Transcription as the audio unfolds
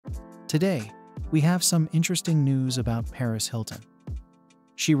Today, we have some interesting news about Paris Hilton.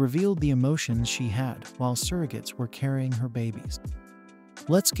 She revealed the emotions she had while surrogates were carrying her babies.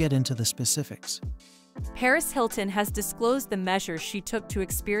 Let's get into the specifics. Paris Hilton has disclosed the measures she took to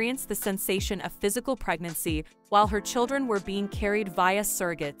experience the sensation of physical pregnancy while her children were being carried via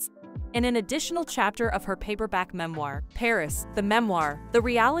surrogates. In an additional chapter of her paperback memoir, Paris, the Memoir, the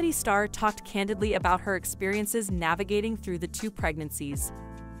reality star talked candidly about her experiences navigating through the two pregnancies.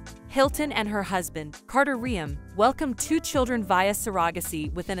 Hilton and her husband, Carter Riem, welcomed two children via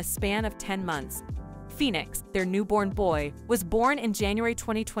surrogacy within a span of 10 months. Phoenix, their newborn boy, was born in January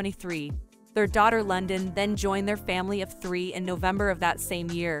 2023. Their daughter London then joined their family of 3 in November of that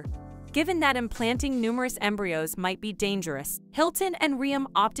same year. Given that implanting numerous embryos might be dangerous, Hilton and Riem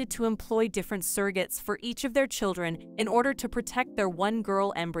opted to employ different surrogates for each of their children in order to protect their one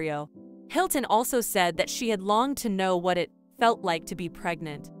girl embryo. Hilton also said that she had longed to know what it felt like to be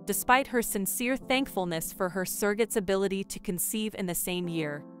pregnant, despite her sincere thankfulness for her surrogate's ability to conceive in the same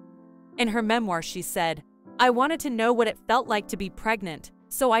year. In her memoir, she said, "I wanted to know what it felt like to be pregnant,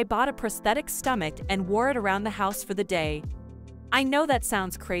 so I bought a prosthetic stomach and wore it around the house for the day. I know that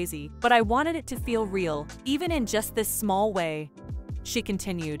sounds crazy, but I wanted it to feel real, even in just this small way." She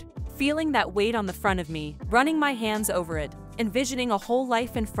continued, "Feeling that weight on the front of me, running my hands over it, envisioning a whole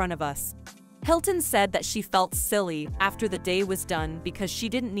life in front of us." Hilton said that she felt silly after the day was done because she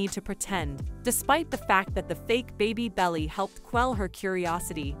didn't need to pretend, despite the fact that the fake baby belly helped quell her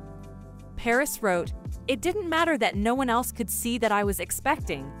curiosity. Paris wrote, "It didn't matter that no one else could see that I was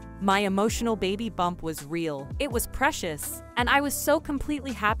expecting. My emotional baby bump was real. It was precious. And I was so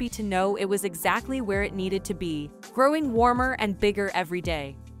completely happy to know it was exactly where it needed to be, growing warmer and bigger every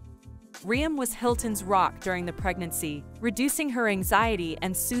day." Riem was Hilton's rock during the pregnancy, reducing her anxiety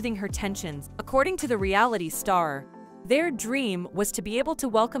and soothing her tensions. According to the reality star, their dream was to be able to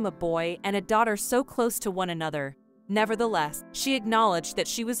welcome a boy and a daughter so close to one another. Nevertheless, she acknowledged that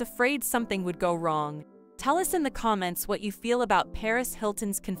she was afraid something would go wrong. Tell us in the comments what you feel about Paris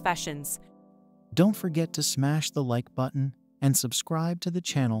Hilton's confessions. Don't forget to smash the like button and subscribe to the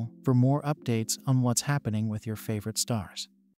channel for more updates on what's happening with your favorite stars.